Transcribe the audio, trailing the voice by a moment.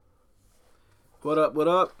What up, what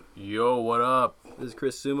up? Yo, what up? This is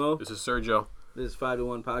Chris Sumo. This is Sergio. This is 5 to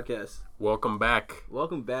 1 Podcast. Welcome back.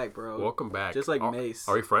 Welcome back, bro. Welcome back. Just like Mace.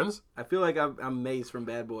 Are we friends? I feel like I'm Mace from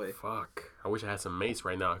Bad Boy. Fuck. I wish I had some mace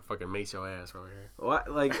right now. I fucking mace your ass over here.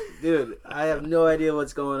 What? Like, dude, I have no idea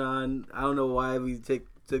what's going on. I don't know why we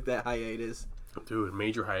took that hiatus. Dude,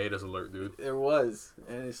 major hiatus alert, dude. There was.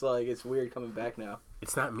 And it's like, it's weird coming back now.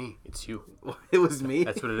 It's not me. It's you. It was me?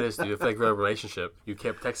 That's what it is, dude. I feel like we're in a relationship. You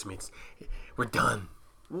kept texting me. We're done.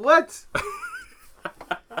 What?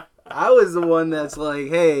 I was the one that's like,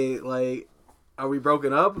 hey, like, are we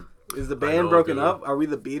broken up? Is the band broken up? Are we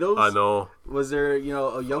the Beatles? I know. Was there, a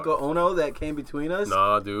Yoko Ono that came between us?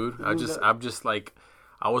 Nah, dude. I'm just like,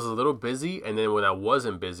 I was a little busy, and then when I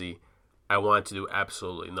wasn't busy, I wanted to do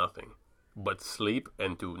absolutely nothing but sleep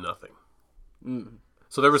and do nothing. Mm.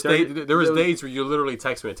 So there was days where you literally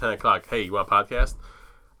text me at 10 o'clock, hey, you want a podcast?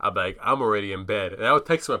 I'd be like, I'm already in bed. And I would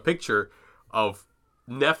text him a picture of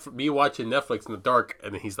me watching Netflix in the dark,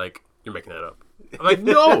 and then he's like, you're making that up. I'm like,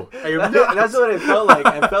 no, I am not. That's what it felt like.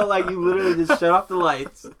 It felt like you literally just shut off the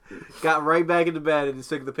lights, got right back into bed, and just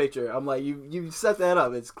took the picture. I'm like, you set that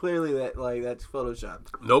up. It's clearly that's photoshopped.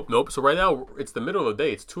 Nope. So right now, it's the middle of the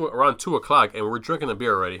day. It's around 2 o'clock, and we're drinking a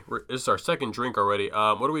beer already. This is our second drink already.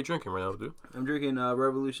 What are we drinking right now, dude? I'm drinking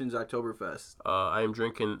Revolution's Oktoberfest. I am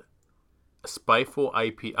drinking Spiteful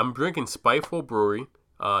IP. I'm drinking Spiteful Brewery.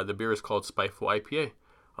 The beer is called Spiteful IPA.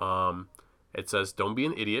 It says, don't be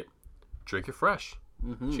an idiot. Drink it fresh.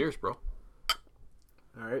 Mm-hmm. Cheers, bro.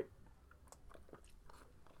 All right.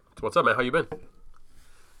 So what's up, man? How you been?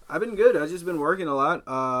 I've been good. I've just been working a lot.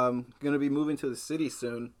 Gonna be moving to the city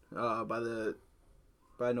soon. By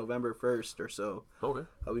November 1st or so. Okay.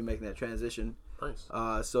 I'll be making that transition. Nice.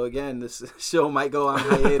 So again, this show might go on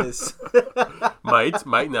hiatus.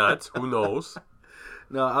 might not. Who knows?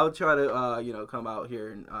 No, I'll try to come out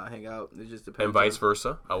here and hang out. It just depends. And vice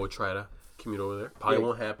versa. I would try to commute over there. Probably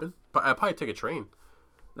won't happen. But I'd probably take a train.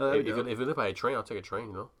 No, that'd be dope. If I had a train, I'll take a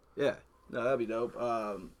train, Yeah. No, that'd be dope.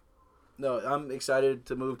 No, I'm excited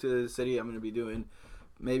to move to the city. I'm going to be doing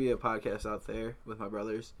maybe a podcast out there with my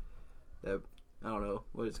brothers. That I don't know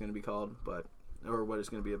what it's going to be called, or what it's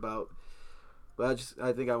going to be about. But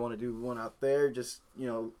I think I want to do one out there, just,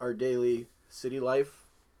 our daily city life,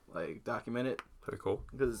 like document it. Pretty cool.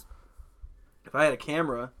 Because if I had a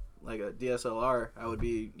camera, like a DSLR, I would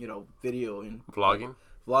be, videoing.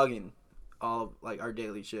 Vlogging all of, like, our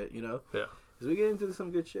daily shit, Yeah. Because we get into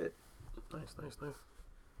some good shit. Nice.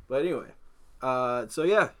 But anyway,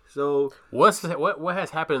 so what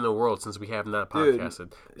has happened in the world since we have not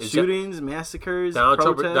podcasted? Shootings, massacres, Donald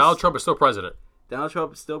Trump is still president. Donald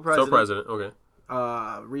Trump is still president. Okay.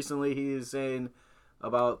 Recently he's saying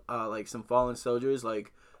about like some fallen soldiers,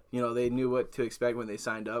 like, they knew what to expect when they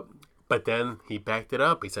signed up. But then he backed it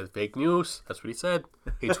up. He said fake news. That's what he said.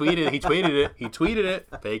 He tweeted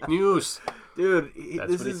it. Fake news. Dude,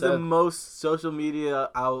 this is the most social media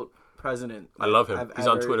out president. I love him. He's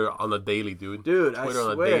on Twitter on the daily, dude. Dude, Twitter I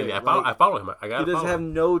swear. On the daily. I follow him. He doesn't have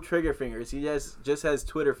no trigger fingers. He just has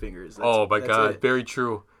Twitter fingers. Oh my God, it. Very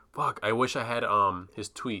true. Fuck, I wish I had his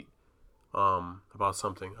tweet about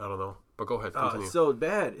something. I don't know. But go ahead, continue. It's so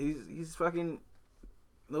bad. He's fucking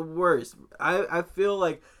the worst. I feel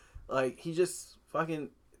like he just fucking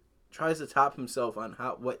tries to top himself on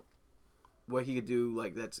what he could do,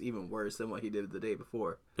 like, that's even worse than what he did the day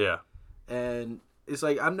before. Yeah. And it's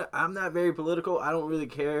like, I'm not very political. I don't really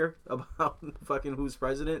care about fucking who's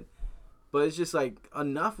president. But it's just like,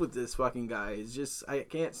 enough with this fucking guy. It's just, I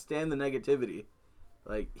can't stand the negativity.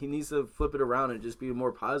 Like, he needs to flip it around and just be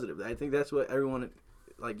more positive. I think that's what everyone,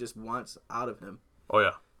 like, just wants out of him. Oh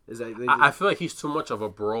yeah. Is that I feel like he's too much of a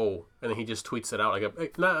bro, and then he just tweets it out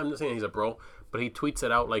I'm not saying he's a bro, but he tweets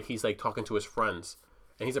it out like he's like talking to his friends.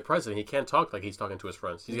 And he's a president. He can't talk like he's talking to his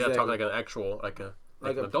friends. He's got to talk like an actual, like an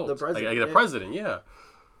adult. The president. Like the president, yeah.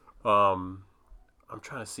 I'm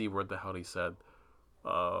trying to see what the hell he said.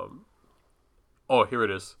 Here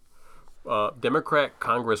it is. Democrat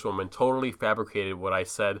Congresswoman totally fabricated what I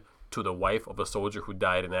said to the wife of a soldier who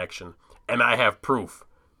died in action. And I have proof.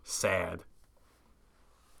 Sad.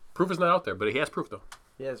 Proof is not out there, but he has proof, though.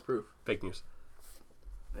 He has proof. Fake news.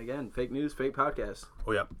 Again, fake news, fake podcast.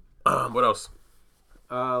 Oh, yeah. What else?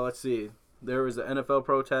 Let's see. There was an NFL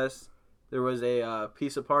protest. There was a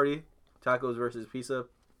pizza party, tacos versus pizza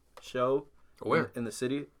show. Where? In the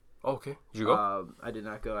city. Oh, okay. Did you go? I did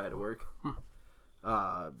not go. I had to work.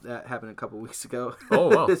 That happened a couple weeks ago. Oh,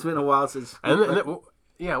 wow. It's been a while since. What do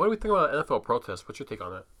we think about the NFL protest? What's your take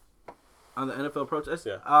on that? On the NFL protest?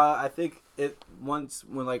 Yeah. I think when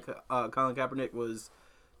Colin Kaepernick was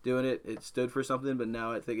doing it, it stood for something, but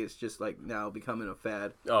now I think it's just like now becoming a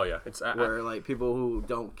fad. Oh yeah, where like people who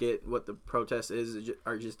don't get what the protest is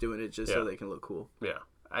are just doing it just so they can look cool. Yeah,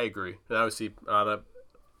 I agree. And obviously, a lot of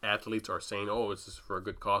athletes are saying, "Oh, it's just for a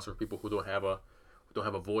good cause," for people who don't have a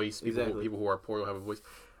voice, people who are poor don't have a voice.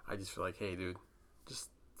 I just feel like, hey, dude, just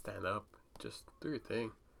stand up, just do your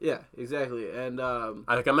thing. Yeah, exactly. And I'm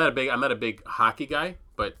not a big hockey guy,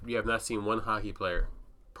 but you have not seen one hockey player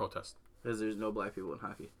protest. Because there's no black people in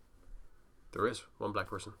hockey. There is one black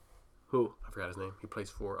person. Who? I forgot his name. He plays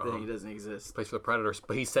for. He doesn't exist. He plays for the Predators,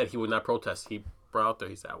 but he said he would not protest. He brought out there.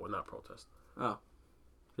 He said, "I would not protest." Oh,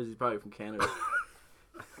 because he's probably from Canada.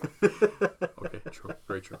 Okay, true,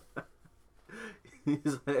 very true.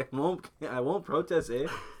 He's like, I won't protest, eh?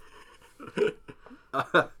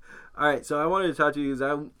 All right, so I wanted to talk to you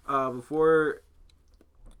because before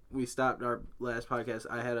we stopped our last podcast,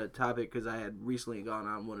 I had a topic because I had recently gone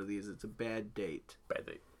on one of these. It's a bad date. Bad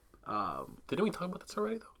date. Didn't we talk about this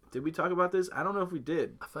already though? Did we talk about this? I don't know if we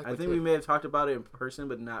did. I think we may have talked about it in person,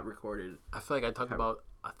 but not recorded. I feel like I talked about.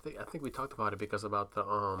 I think we talked about it because about the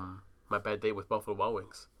my bad date with Buffalo Wild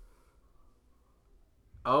Wings.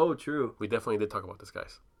 Oh, true. We definitely did talk about this,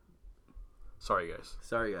 guys. Sorry, guys.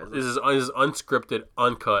 This is unscripted,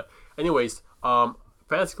 uncut. Anyways,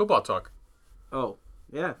 fantasy football talk. Oh,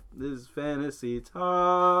 yeah. This is fantasy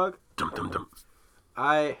talk. Dum dum dum.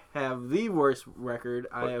 I have the worst record.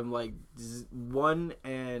 I am like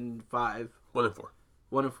 1-5. 1-4.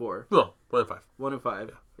 1-4. No, 1-5.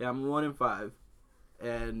 1-5. Yeah, I'm 1-5.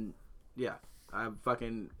 And yeah, I'm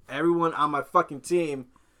fucking everyone on my fucking team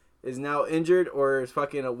is now injured or is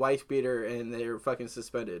fucking a wife beater and they're fucking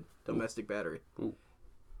suspended. Domestic battery. Ooh.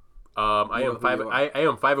 I am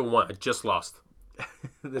 5-1. I just lost.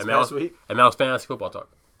 This past week? And that was fantasy football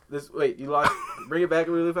talk. Wait, you lost? Bring it back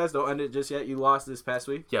really fast. Don't end it just yet. You lost this past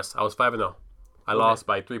week? Yes, I was 5-0. I lost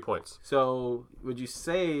by 3 points. So, would you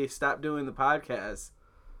say stop doing the podcast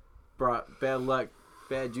brought bad luck,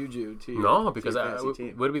 bad juju to your No, because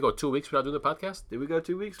team? Where did we go? 2 weeks without doing the podcast? Did we go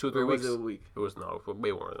 2 weeks? 2 3 weeks? Was it a week? It was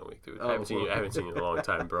way more than a week, dude. Oh, I haven't seen you in a long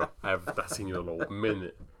time, bro. I have not seen you in a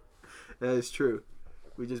minute. That is true.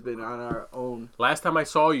 We just been on our own. Last time I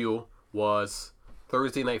saw you was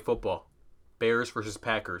Thursday Night Football. Bears versus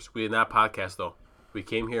Packers. We did not podcast, though. We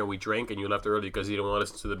came here and we drank, and you left early because you didn't want to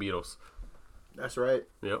listen to the Beatles. That's right.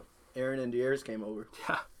 Yep. Aaron and Diaz came over.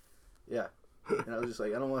 Yeah. Yeah. And I was just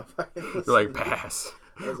like, I don't want to fucking listen. You're like, pass.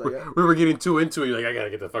 I was like, we were getting too into it. You're like, I got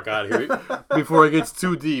to get the fuck out of here before it gets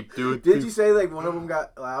too deep, dude. Did you say, like, one of them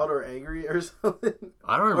got loud or angry or something?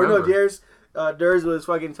 I don't remember. Or no, Durs was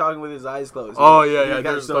fucking talking with his eyes closed. Oh, yeah.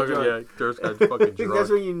 Durs got fucking drunk.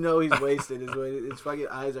 That's when you know he's wasted, is when his fucking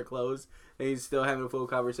eyes are closed and he's still having a full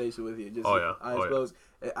conversation with you. Just eyes closed,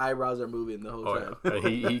 and eyebrows are moving the whole time. Yeah. And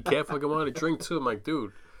he can't fucking want to drink, too. I'm like,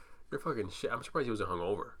 dude, you're fucking shit. I'm surprised he wasn't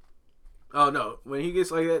hungover. Oh, no. When he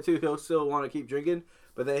gets like that, too, he'll still want to keep drinking,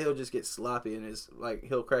 but then he'll just get sloppy and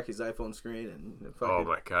he'll crack his iPhone screen and fucking... Oh,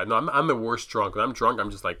 my God. No, I'm the worst drunk. When I'm drunk, I'm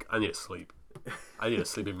just like, I need to sleep. I need to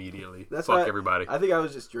sleep immediately. Fuck everybody. I think I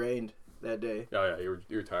was just drained that day. Oh, yeah.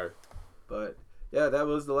 You were tired. But, yeah, that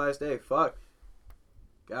was the last day. Fuck.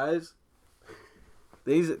 Guys,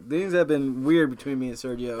 these things have been weird between me and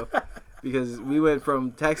Sergio because we went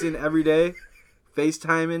from texting every day,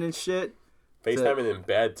 FaceTiming and shit. FaceTiming in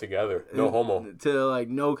bed together. No homo. To, like,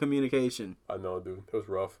 no communication. I know, dude. It was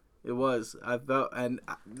rough. It was. I felt... And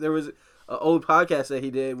there was an old podcast that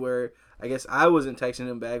he did where I guess I wasn't texting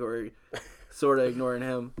him back or sort of ignoring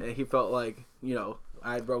him. And he felt like, you know,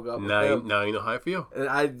 I broke up with him. Now you know how I feel. And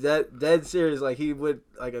I dead serious. Like, we went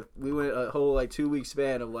a whole, like, 2 week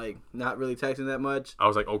span of, like, not really texting that much. I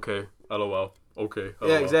was like, okay. LOL. Okay. LOL.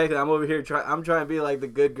 Yeah, exactly. I'm over here I'm trying to be like the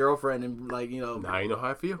good girlfriend and like, you know. Now you know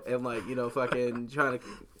how I feel. And like, you know, fucking trying to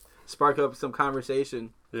spark up some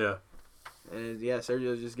conversation. Yeah. And yeah,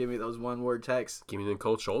 Sergio just give me those 1-word texts. Give me the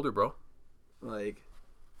cold shoulder, bro. Like,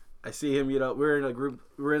 I see him, you know, we're in a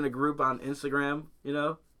group on Instagram, you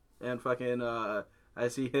know, and fucking I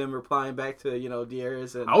see him replying back to, you know,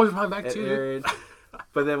 Darius and I was replying back to you. Aaron.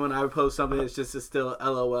 But then when I post something, it's just still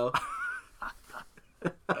LOL.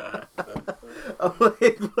 I'm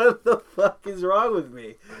like, what the fuck is wrong with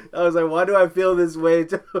me? I was like, why do I feel this way?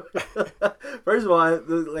 First of all,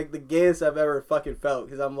 the gayest I've ever fucking felt.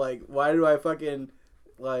 Because I'm like, why do I fucking,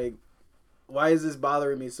 like, why is this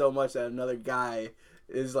bothering me so much that another guy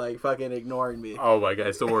is, like, fucking ignoring me? Oh, my God,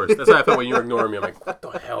 it's the worst. That's how I felt when you were ignoring me. I'm like, what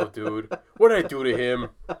the hell, dude? What did I do to him?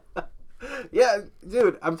 Yeah,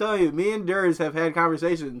 dude, I'm telling you, me and Durs have had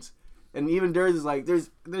conversations. And even Durs is like, there's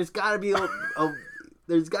got to be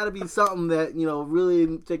there's got to be something that, you know,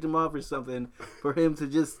 really ticked him off or something for him to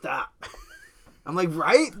just stop. I'm like,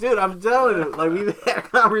 right, dude. I'm telling you, like we've had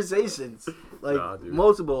conversations, like on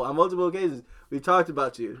multiple occasions. We've talked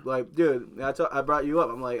about you, like, dude. I brought you up.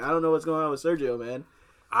 I'm like, I don't know what's going on with Sergio, man.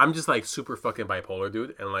 I'm just like super fucking bipolar,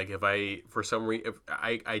 dude. And like, if I for some reason if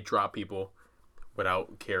I drop people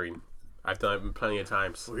without caring, I've done it plenty of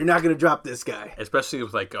times. Well, you're not gonna drop this guy, especially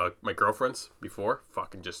with like my girlfriends before.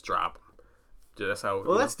 Fucking just drop. That's how.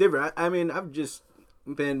 Well, that's different. I mean, I've just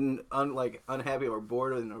been unhappy or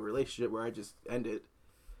bored in a relationship where I just end it.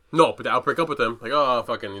 No, but I'll break up with them. Like, oh,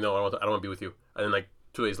 fucking, I don't want to be with you. And then like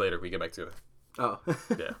 2 days later, we get back together. Oh.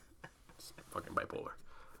 Yeah. It's fucking bipolar.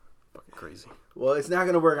 Fucking crazy. Well, it's not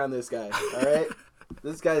gonna work on this guy. All right.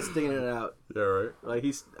 This guy's sticking it out. Yeah, right. Like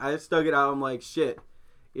I stuck it out. I'm like, shit.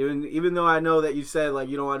 Even though I know that you said like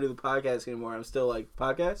you don't want to do the podcast anymore, I'm still like,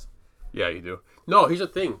 podcast? Yeah, you do. No, here's the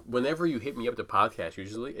thing. Whenever you hit me up to podcast,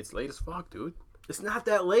 usually it's late as fuck, dude. It's not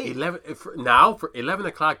that late. 11 for 11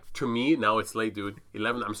 o'clock to me. Now it's late, dude.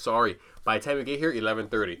 11. I'm sorry. By the time we get here,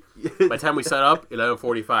 11:30. By the time we set up,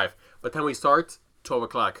 11:45. By the time we start, 12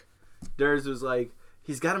 o'clock. Durs was like,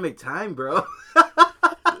 he's got to make time, bro.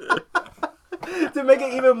 To make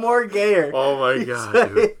it even more gayer. Oh my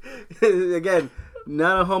god, dude. Again,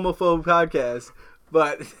 not a homophobe podcast,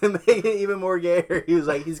 but to make it even more gayer, he was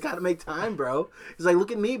like, he's got to make time, bro. He's like,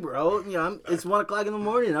 look at me, bro. You know, it's 1 o'clock in the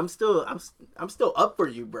morning. I'm still up for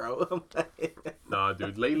you, bro. I'm like, nah,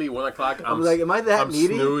 dude. Lately, 1 o'clock. I'm like, am I that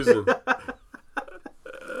needy? Snoozing.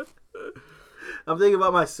 I'm thinking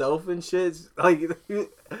about myself and shit. Like,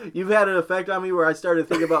 you've had an effect on me where I started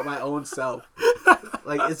thinking about my own self.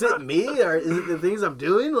 Like, is it me or is it the things I'm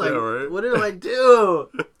doing? Like, yeah, right. What did I do?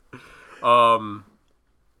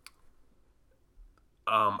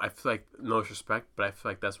 I feel like, no disrespect, but I feel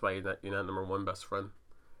like that's why you're not number one best friend.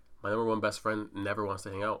 My number one best friend never wants to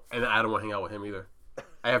hang out, and I don't want to hang out with him either.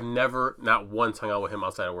 I have never, not once, hung out with him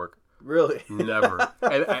outside of work. Really? Never.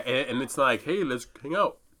 and it's not like, hey, let's hang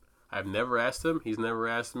out. I've never asked him. He's never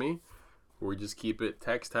asked me. We just keep it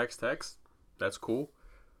text. That's cool.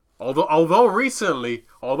 Although recently,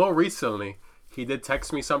 he did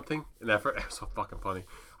text me something, and it was so fucking funny.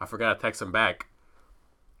 I forgot to text him back,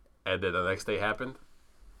 and then the next day happened.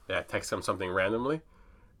 And I texted him something randomly,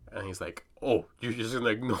 and he's like, "Oh, you're just gonna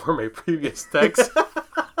ignore my previous text?"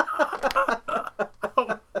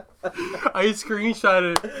 I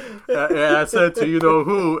screenshot it, and I sent it to you know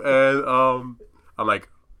who, and I'm like,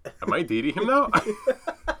 "Am I dating him now?"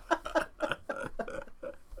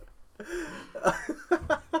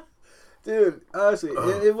 Dude, honestly,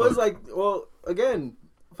 it was like, well, again,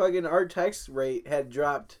 fucking our text rate had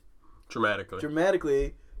dropped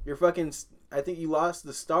dramatically. Your fucking, I think you lost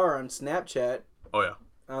the star on Snapchat. Oh yeah.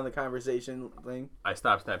 On the conversation thing. I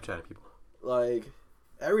stopped Snapchatting people. Like,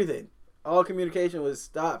 everything, all communication was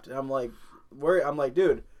stopped. And I'm like,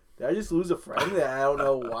 dude, did I just lose a friend that I don't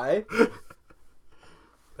know why?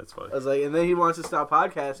 That's funny. I was like, and then he wants to stop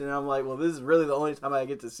podcasting, and I'm like, well, this is really the only time I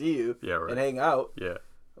get to see you and hang out. Yeah.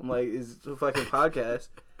 I'm like, it's a fucking podcast.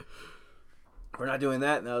 We're not doing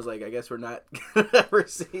that. And I was like, I guess we're not going to ever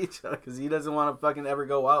see each other because he doesn't want to fucking ever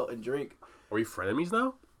go out and drink. Are we frenemies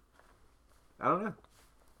now? I don't know.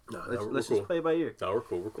 No, let's just play it by ear. No, we're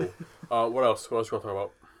cool. What else? What else you want to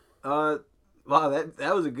talk about? Wow,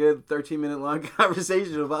 that was a good 13-minute long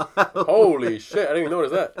conversation about how... Holy shit, I didn't even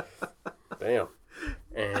notice that. Damn.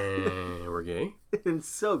 And we're gay? And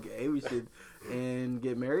so gay. We should... And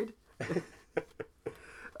get married?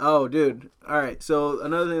 Oh, dude. All right. So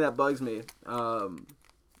another thing that bugs me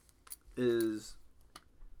is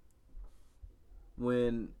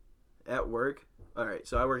when at work. All right.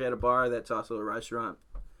 So I work at a bar that's also a restaurant.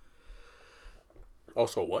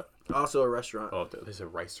 Also what? Also a restaurant. Oh, there's a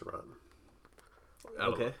restaurant.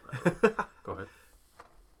 Okay. Go ahead.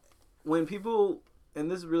 When people, and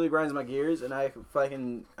this really grinds my gears, and I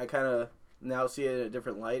kind of now see it in a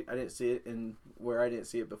different light. I didn't see it in where I didn't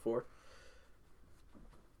see it before.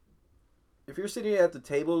 If you're sitting at the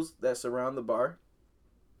tables that surround the bar,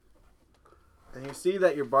 and you see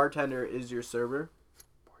that your bartender is your server.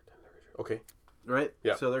 Okay. Right?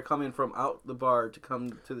 Yeah. So they're coming from out the bar to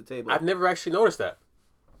come to the table. I've never actually noticed that.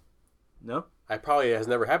 No? It has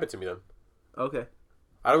never happened to me then. Okay.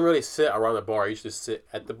 I don't really sit around the bar. I usually sit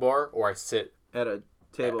at the bar or I sit at a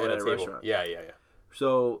table at a restaurant. Yeah.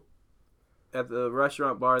 So at the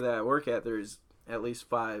restaurant bar that I work at, there's at least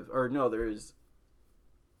there's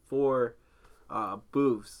 4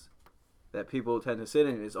 booths that people tend to sit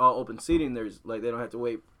in. It's all open seating. There's like, they don't have to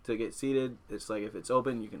wait to get seated. It's like if it's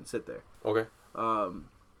open, you can sit there. Okay.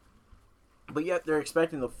 But yet they're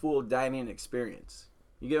expecting the full dining experience.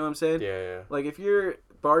 You get what I'm saying? Yeah. Like if your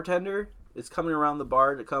bartender is coming around the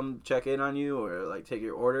bar to come check in on you or like take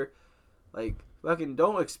your order, like fucking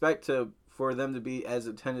don't expect for them to be as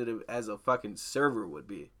attentive as a fucking server would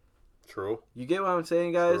be. True. You get what I'm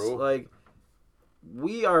saying, guys? True. Like,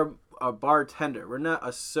 we are a bartender. We're not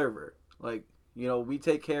a server. Like, you know, we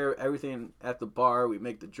take care of everything at the bar. We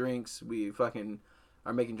make the drinks. We fucking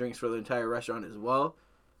are making drinks for the entire restaurant as well.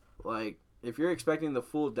 Like, if you're expecting the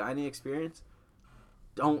full dining experience,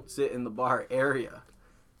 don't sit in the bar area.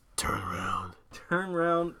 Turn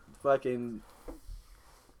around. Fucking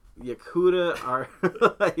Yakuta are,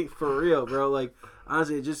 like, for real, bro. Like,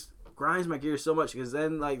 honestly, it just grinds my gears so much because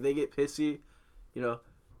then, like, they get pissy, you know.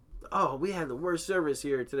 Oh, we had the worst service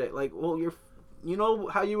here today. Like, well, you know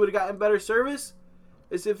how you would have gotten better service?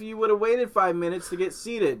 It's if you would have waited 5 minutes to get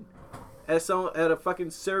seated at a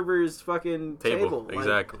fucking server's fucking table.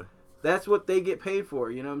 Exactly. Like, that's what they get paid for.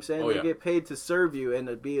 You know what I'm saying? Oh, they get paid to serve you and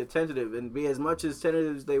to be attentive and be as much as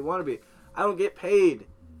attentive as they want to be. I don't get paid,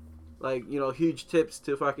 like, you know, huge tips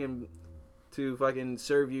to fucking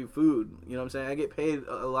serve you food. You know what I'm saying? I get paid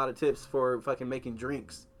a lot of tips for fucking making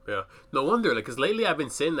drinks. Yeah, no wonder. Like, cause lately I've been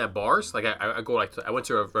sitting at bars. Like, I go I went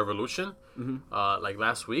to a Revolution, like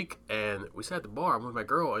last week, and we sat at the bar. I'm with my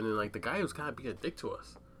girl, and then like the guy was kind of being a dick to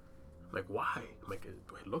us. I'm like, why? I'm like,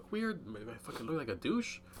 do I look weird? Do I fucking look like a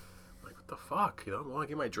douche? I'm like, what the fuck? You know, I want to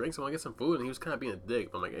get my drinks. I want to get some food, and he was kind of being a dick.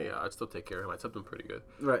 I'm like, hey, I'd still take care of him. I tipped him pretty good.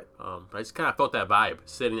 Right. But I just kind of felt that vibe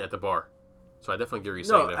sitting at the bar. So I definitely get what you're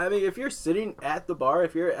saying there. I mean, if you're sitting at the bar,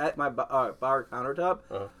 if you're at my bar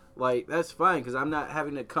countertop. Like, that's fine, because I'm not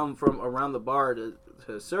having to come from around the bar to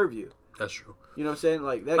serve you. That's true. You know what I'm saying?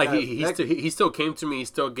 Like, that like guy, he still came to me. He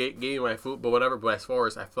still gave me my food, but whatever. But as far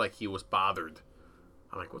as I feel like he was bothered.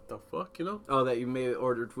 I'm like, what the fuck, you know? Oh, that you may have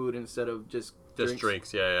ordered food instead of just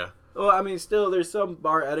drinks. Yeah. Well, I mean, still, there's some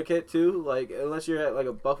bar etiquette, too. Like, unless you're at, like,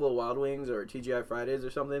 a Buffalo Wild Wings or TGI Fridays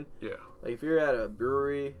or something. Yeah. Like, if you're at a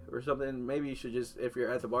brewery or something, maybe you should just, if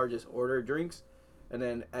you're at the bar, just order drinks and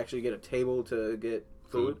then actually get a table to get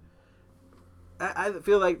food. I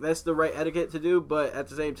feel like that's the right etiquette to do, but at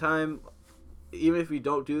the same time, even if you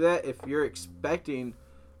don't do that, if you're expecting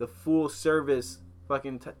the full service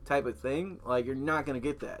fucking type of thing, like, you're not going to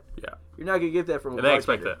get that. Yeah. You're not going to get that from a bartender.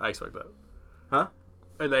 bartender. I expect that. Huh?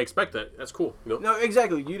 And I expect that. That's cool. You know? No,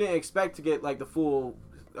 exactly. You didn't expect to get, like, the full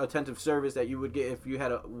attentive service that you would get if you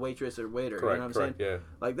had a waitress or waiter. Correct, you know what I'm saying? Yeah.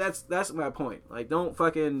 Like, that's my point. Like, don't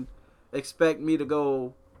fucking expect me to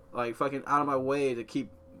go, like, fucking out of my way to keep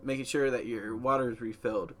making sure that your water is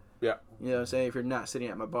refilled. Yeah. You know what I'm saying? If you're not sitting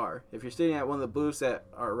at my bar. If you're sitting at one of the booths that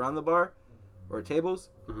are around the bar or tables,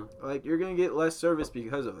 like, you're going to get less service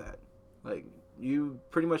because of that. Like, you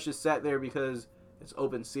pretty much just sat there because it's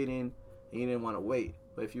open seating and you didn't want to wait.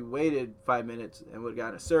 But if you waited 5 minutes and would have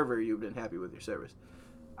gotten a server, you would have been happy with your service.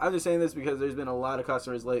 I'm just saying this because there's been a lot of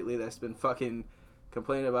customers lately that's been fucking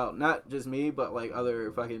complaining about, not just me, but, like,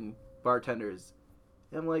 other fucking bartenders.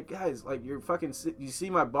 And I'm like, guys, like, you're fucking, you see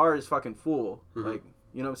my bar is fucking full. Like,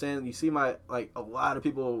 you know what I'm saying? You see my, like, a lot of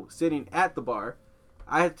people sitting at the bar.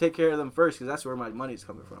 I have to take care of them first because that's where my money's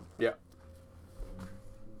coming from. Yeah.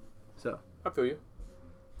 So. I feel you.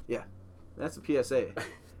 Yeah. That's a PSA.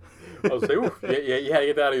 I was like, oof. Yeah, you had to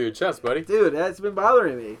get that out of your chest, buddy. Dude, that's been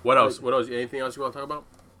bothering me. What else? What else? Anything else you want to talk about?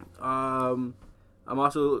 I'm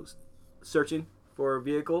also searching for a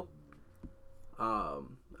vehicle.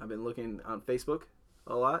 I've been looking on Facebook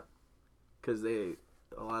a lot because a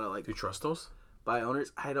lot of, like, Do you trust those? Buy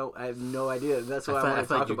owners. I have no idea. That's what I want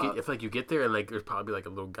to talk about. I feel like you get there and, like, there's probably, like, a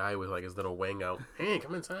little guy with, like, his little wang out. Hey,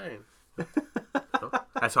 come inside. No?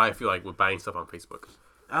 That's how I feel like with buying stuff on Facebook.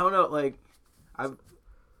 I don't know. Like,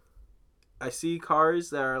 I see cars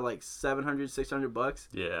that are like $700, $600.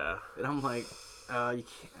 Yeah. And I'm like, you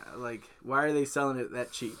can't, like, why are they selling it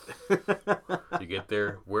that cheap? You get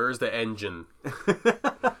there. Where's the engine?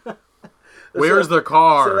 Where's the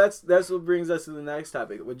car? So that's what brings us to the next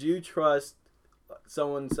topic. Would you trust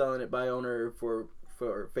someone selling it by owner for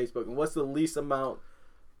Facebook? And what's the least amount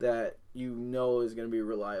that you know is going to be a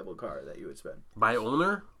reliable car that you would spend? By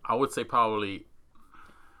owner, I would say probably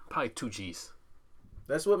 $2,000.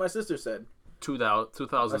 That's what my sister said.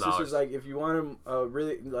 $2,000. My sister's like, if you want a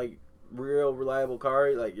really, like, real reliable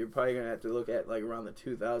car, like, you're probably gonna have to look at, like, around the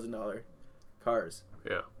 $2,000 cars.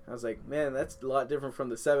 Yeah. I was like, man, that's a lot different from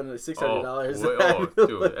the $700 to $600. Oh,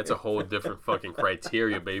 dude, that's a whole different fucking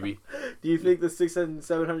criteria, baby. Do you think the $600 and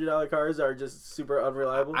 $700 cars are just super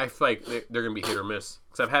unreliable? I feel like they're gonna be hit or miss.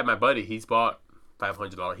 Cause I've had my buddy. He's bought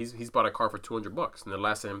 $500. He's bought a car for $200, and it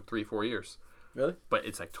lasted him 3-4 years. Really? But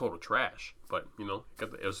it's like total trash. But you know,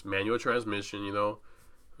 it was manual transmission. You know,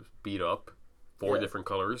 it was beat up, 4 different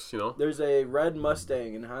colors. You know, there's a red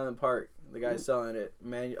Mustang in Highland Park. The guy's selling it,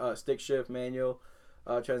 stick shift manual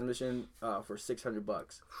transmission for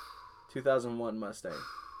 $600. 2001 Mustang.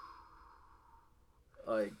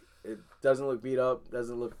 Like, it doesn't look beat up,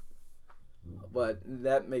 doesn't look, but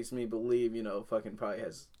that makes me believe, fucking probably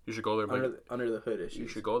has. You should go there and under the hood issues. You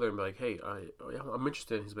should go there and be like, hey, I'm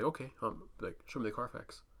interested. He's like, okay, like, show me the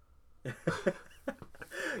Carfax.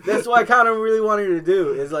 That's what I kind of really wanted to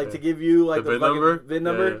do, is like to give you like the VIN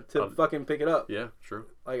number to fucking pick it up. Yeah, true.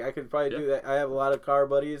 Like, I could probably do that. I have a lot of car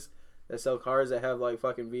buddies that sell cars that have like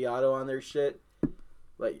fucking V-Auto on their shit.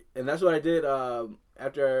 Like, and that's what I did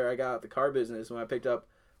after I got out the car business, when I picked up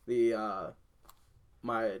the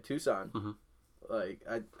my Tucson. Mm-hmm. Like,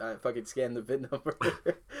 I fucking scanned the VIN number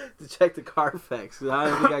to check the Carfax. 'Cause I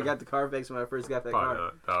don't think I got the Carfax when I first got that car.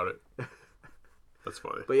 Not. Doubt it. That's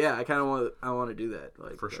funny. But yeah, I kind of want to do that.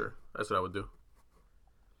 Like, for sure. That's what I would do.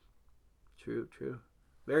 True.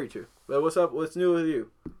 Very true. But what's up? What's new with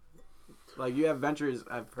you? Like, you have ventures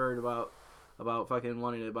I've heard about fucking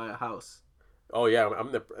wanting to buy a house. Oh yeah,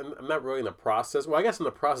 I'm not really in the process. Well, I guess in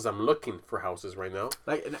the process, I'm looking for houses right now.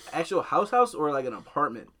 Like an actual house, or like an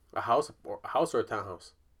apartment? A house or a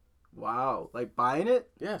townhouse. Wow, like buying it?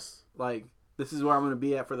 Yes. Like, this is where I'm gonna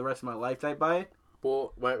be at for the rest of my life type buy it?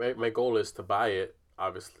 Well, my goal is to buy it,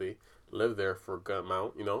 obviously, live there for a good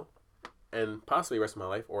amount, and possibly the rest of my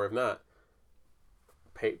life, or if not,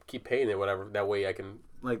 keep paying it, whatever. That way I can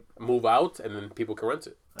like move out, and then people can rent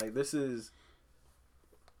it. Like, this is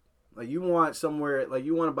like, you want somewhere, like,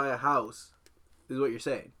 you want to buy a house, is what you're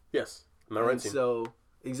saying. Yes, I'm not renting. So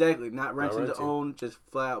exactly, not renting to own, just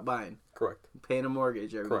flat out buying. Correct. Paying a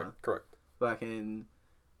mortgage every month. Correct. Fucking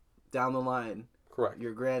down the line. Correct.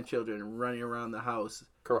 Your grandchildren running around the house.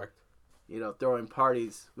 Correct. Throwing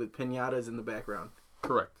parties with piñatas in the background.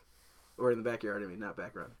 Correct. Or in the backyard, not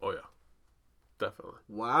background. Oh, yeah. Definitely.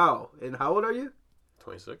 Wow. And how old are you?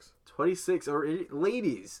 26. 26. Or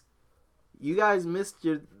ladies, you guys missed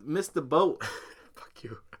the boat. Fuck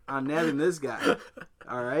you. On nabbing this guy.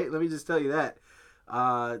 All right? Let me just tell you that.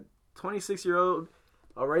 26-year-old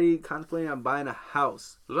already contemplating on buying a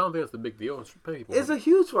house. I don't think that's the big deal. It's a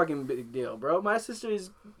huge fucking big deal, bro. My sister is,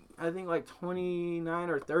 I think, like 29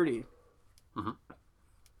 or 30. Mm-hmm.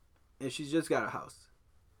 And she's just got a house.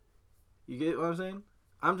 You get what I'm saying?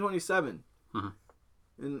 I'm 27.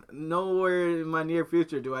 Mm-hmm. And nowhere in my near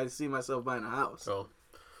future do I see myself buying a house. Oh.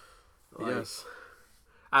 Yes.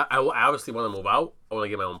 I obviously want to move out. I want to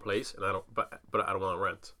get my own place, and I don't want to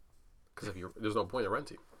rent, because there's no point in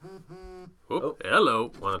renting. Oh,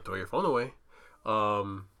 hello. Want to throw your phone away?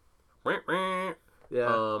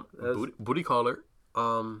 Yeah. Booty caller.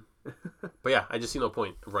 But yeah, I just see no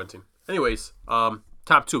point of renting. Anyways,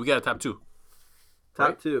 top two. We got a top two.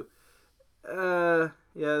 Top two. Yeah,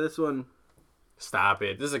 this one. Stop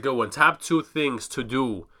it. This is a good one. Top 2 things to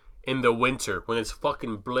do in the winter when it's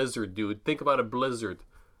fucking blizzard, dude. Think about a blizzard.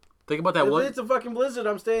 Think about that one. If it's a fucking blizzard,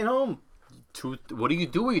 I'm staying home. What do you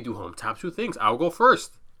do when you do home? Top 2 things. I'll go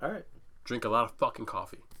first. All right. Drink a lot of fucking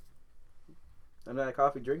coffee. I'm not a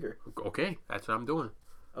coffee drinker. Okay, that's what I'm doing.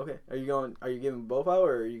 Okay. Are you giving both out,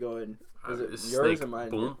 or are you going? Is it yours or mine?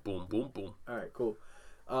 Boom, boom, boom, boom. All right, cool.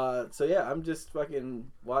 So yeah, I'm just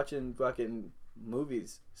fucking watching fucking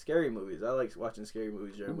movies, scary movies. I like watching scary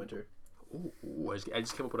movies during winter. Ooh, I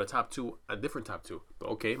just came up with a different top 2.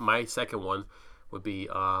 Okay, my second one would be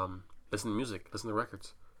listen to music, listen to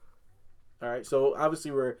records. All right, so obviously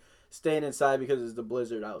we're staying inside because it's the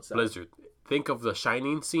blizzard outside. Blizzard. Think of the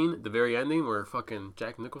Shining scene at the very ending where fucking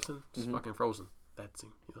Jack Nicholson is fucking frozen. That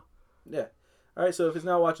scene, Yeah. All right, so if it's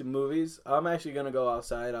not watching movies, I'm actually going to go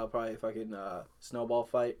outside. I'll probably fucking snowball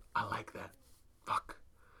fight. I like that. Fuck.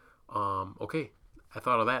 Okay. I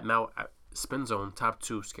thought of that. Now, Spin Zone, top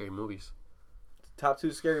 2 scary movies. Top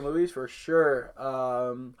 2 scary movies for sure.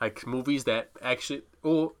 Like movies that actually,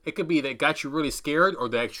 it could be that got you really scared, or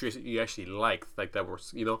that you actually liked, like that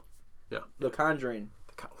was, yeah. The Conjuring.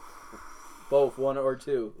 Both, 1 or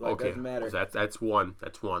 2. Like, okay, doesn't matter. That's one.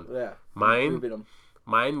 That's one. Yeah.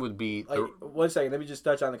 Mine would be. Like, 1 second. Let me just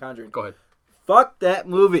touch on The Conjuring. Go ahead. Fuck that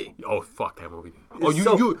movie. Oh, fuck that movie.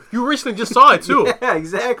 You recently just saw it too. Yeah,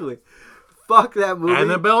 exactly. Fuck that movie.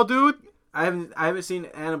 Annabelle, dude. I haven't seen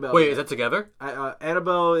Annabelle. Wait, yet. Is that together?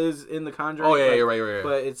 Annabelle is in The Conjuring. Oh yeah, you're right.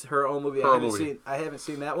 But it's her own movie. I haven't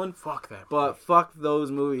seen that one. Fuck that. But fuck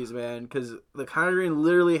those movies, man. Because The Conjuring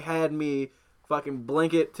literally had me fucking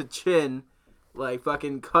blanket to chin, like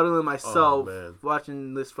fucking cuddling myself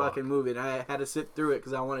watching this fucking movie. And I had to sit through it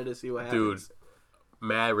because I wanted to see what happens. Dude,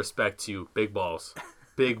 mad respect to you. Big balls.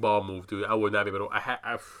 Big ball move, dude. I would not be able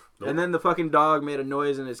to. Nope. And then the fucking dog made a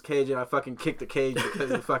noise in his cage, and I fucking kicked the cage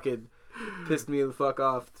because it fucking pissed me the fuck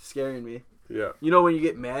off, scaring me. Yeah. You know when you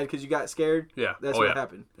get mad because you got scared? Yeah. That's what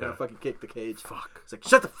happened. Yeah. I fucking kicked the cage. Fuck. It's like,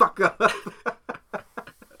 shut the fuck up.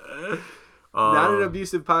 Not an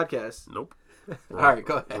abusive podcast. Nope. All right,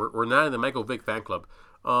 go ahead. We're not in the Michael Vick fan club.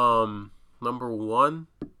 Number 1,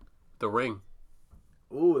 The Ring.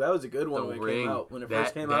 Ooh, that was a good one when it came out. When it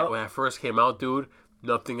first came out. When it first came out, dude,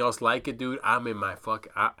 nothing else like it, dude. I'm in my fuck.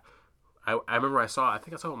 I remember I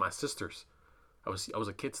think I saw it with my sisters. I was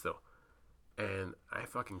a kid still, and I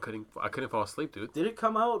fucking couldn't fall asleep, dude. Did it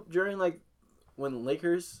come out during like when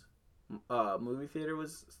Lakers movie theater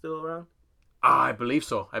was still around? I believe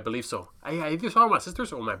so. I either saw it with my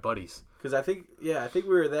sisters or my buddies. Because I think we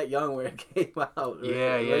were that young when it came out. Right?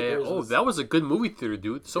 Yeah. Oh, that was a good movie theater,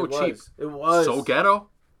 dude. So cheap. It was. So ghetto.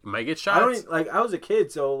 You might get shots. I was a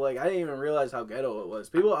kid, so like I didn't even realize how ghetto it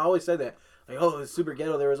was. People always said that. Like, oh, it's super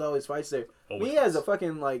ghetto. There was always fights there. Me as a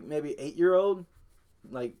fucking like maybe 8-year-old,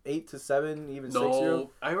 like 8 to 7, even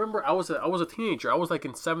 6-year-old. I remember I was a teenager. I was like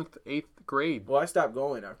in 7th, 8th grade. Well, I stopped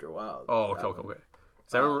going after a while. Oh, okay.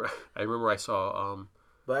 So I remember I saw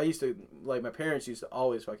But I used to like my parents used to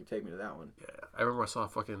always fucking take me to that one. Yeah, I remember I saw a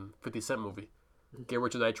fucking 50 Cent movie. Get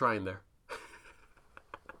Rich or Die Trying there.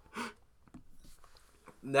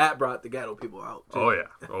 That brought the ghetto people out. Too.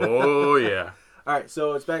 Oh yeah. All right,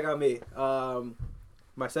 so it's back on me.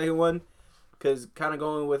 My second one, because kind of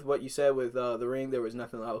going with what you said with The Ring, there was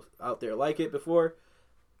nothing else out there like it before.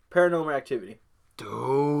 Paranormal Activity.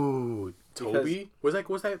 Dude, Toby? Was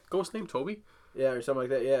that ghost name Toby? Yeah, or something like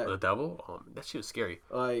that. Yeah. The devil? That shit was scary.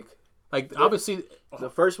 Like obviously, the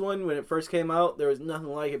first one when it first came out, there was nothing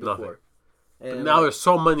like it before. Nothing. And but now there's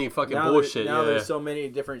so many fucking bullshit. Now there's so many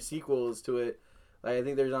different sequels to it. Like I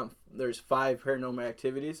think there's 5 Paranormal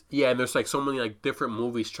Activities. Yeah, and there's like so many like different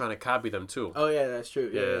movies trying to copy them too. Oh yeah, that's true.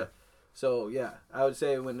 Yeah. So yeah, I would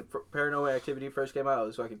say when Paranormal Activity first came out, I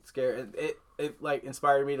was fucking scared, and it like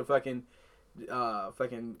inspired me to fucking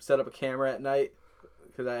set up a camera at night.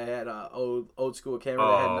 Because I had an old school camera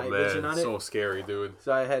that had night vision on it. So scary, dude.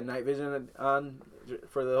 So I had night vision on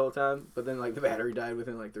for the whole time, but then like the battery died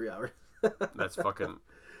within like 3 hours. That's fucking.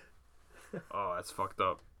 Oh, that's fucked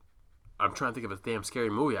up. I'm trying to think of a damn scary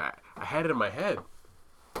movie. I had it in my head,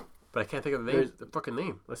 but I can't think of the fucking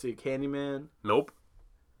name. Let's see, Candyman. Nope.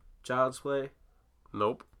 Child's Play.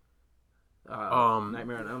 Nope.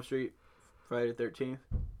 Nightmare on Elm Street. Friday the 13th.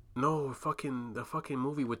 No, the fucking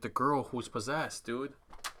movie with the girl who's possessed, dude.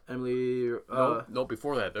 Emily. No,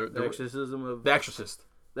 before that. The Exorcism of. The Exorcist.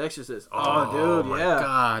 The Exorcist. Oh, dude, my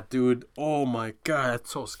god, dude. Oh my god,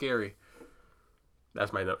 that's so scary.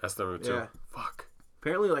 That's number 2. Yeah. Fuck.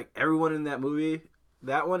 Apparently, like everyone in that movie,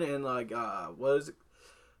 that one and like what was it?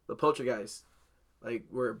 The Poltergeist, like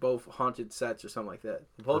were both haunted sets or something like that.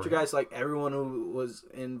 The Poltergeist, like everyone who was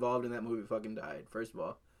involved in that movie fucking died. First of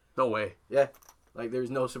all. No way. Yeah. Like,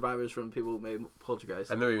 there's no survivors from people who made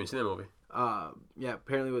Poltergeist. I've never even seen that movie. Yeah,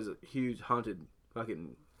 apparently it was a huge haunted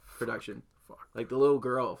fucking production. Fuck. Like, the little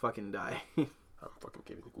girl fucking died. I'm fucking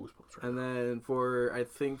getting goosebumps right now. And then for, I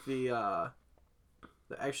think, the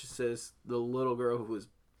Exorcist, the little girl who was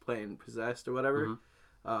playing possessed or whatever,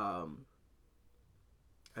 I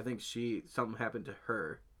think something happened to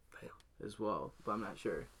her as well, but I'm not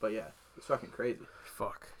sure. But yeah, it's fucking crazy.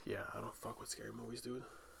 Fuck. Yeah, I don't fuck with scary movies, dude.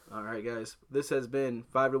 All right, guys. This has been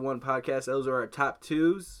 5 to 1 podcast. Those are our top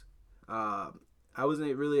 2s. I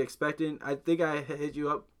wasn't really expecting. I think I hit you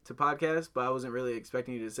up to podcast, but I wasn't really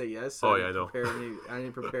expecting you to say yes. So I know. I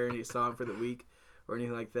didn't prepare any song for the week or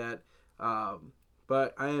anything like that.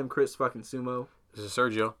 But I am Chris fucking Sumo. This is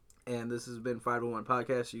Sergio. And this has been 5 to 1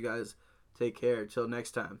 podcast. You guys take care. Till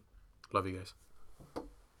next time. Love you guys.